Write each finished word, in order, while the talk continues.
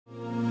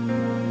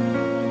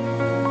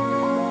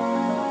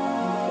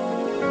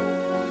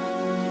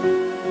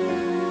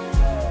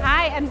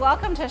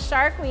Welcome to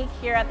Shark Week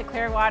here at the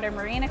Clearwater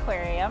Marine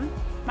Aquarium.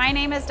 My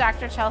name is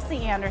Dr. Chelsea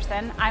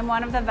Anderson. I'm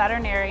one of the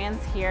veterinarians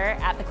here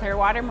at the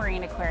Clearwater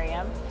Marine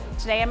Aquarium.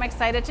 Today I'm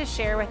excited to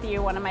share with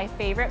you one of my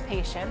favorite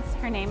patients.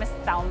 Her name is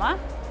Thelma.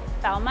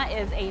 Thelma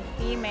is a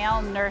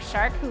female nurse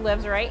shark who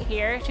lives right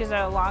here. She's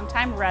a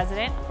longtime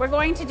resident. We're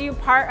going to do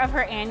part of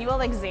her annual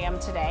exam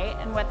today,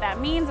 and what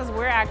that means is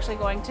we're actually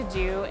going to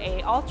do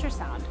an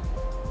ultrasound.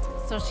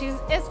 So she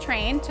is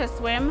trained to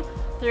swim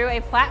through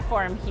a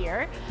platform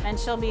here, and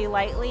she'll be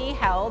lightly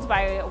held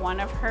by one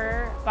of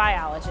her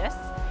biologists,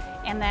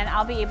 and then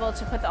I'll be able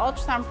to put the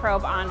ultrasound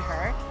probe on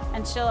her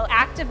and she'll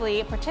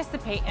actively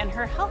participate in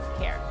her health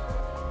care.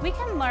 We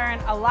can learn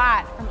a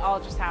lot from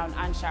ultrasound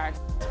on sharks.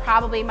 It's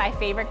probably my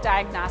favorite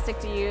diagnostic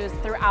to use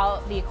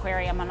throughout the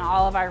aquarium and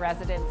all of our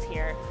residents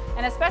here.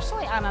 And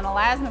especially on an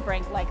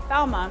elasmobranch like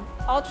Thelma,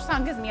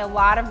 ultrasound gives me a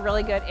lot of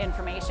really good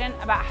information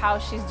about how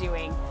she's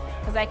doing,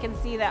 because I can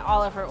see that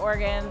all of her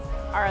organs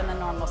are in the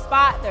normal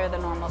spot, they're the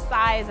normal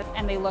size,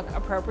 and they look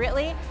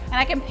appropriately. And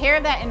I can pair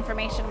that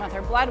information with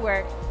her blood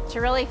work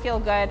to really feel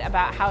good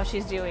about how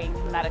she's doing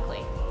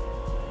medically.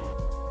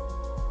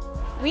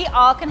 We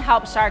all can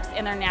help sharks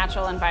in their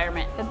natural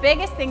environment. The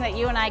biggest thing that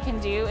you and I can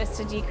do is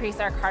to decrease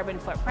our carbon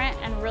footprint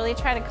and really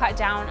try to cut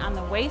down on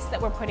the waste that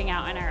we're putting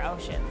out in our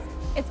oceans.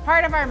 It's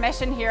part of our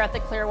mission here at the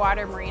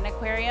Clearwater Marine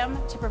Aquarium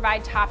to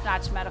provide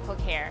top-notch medical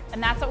care,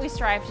 and that's what we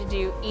strive to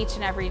do each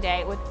and every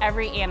day with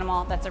every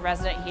animal that's a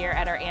resident here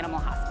at our animal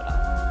hospital.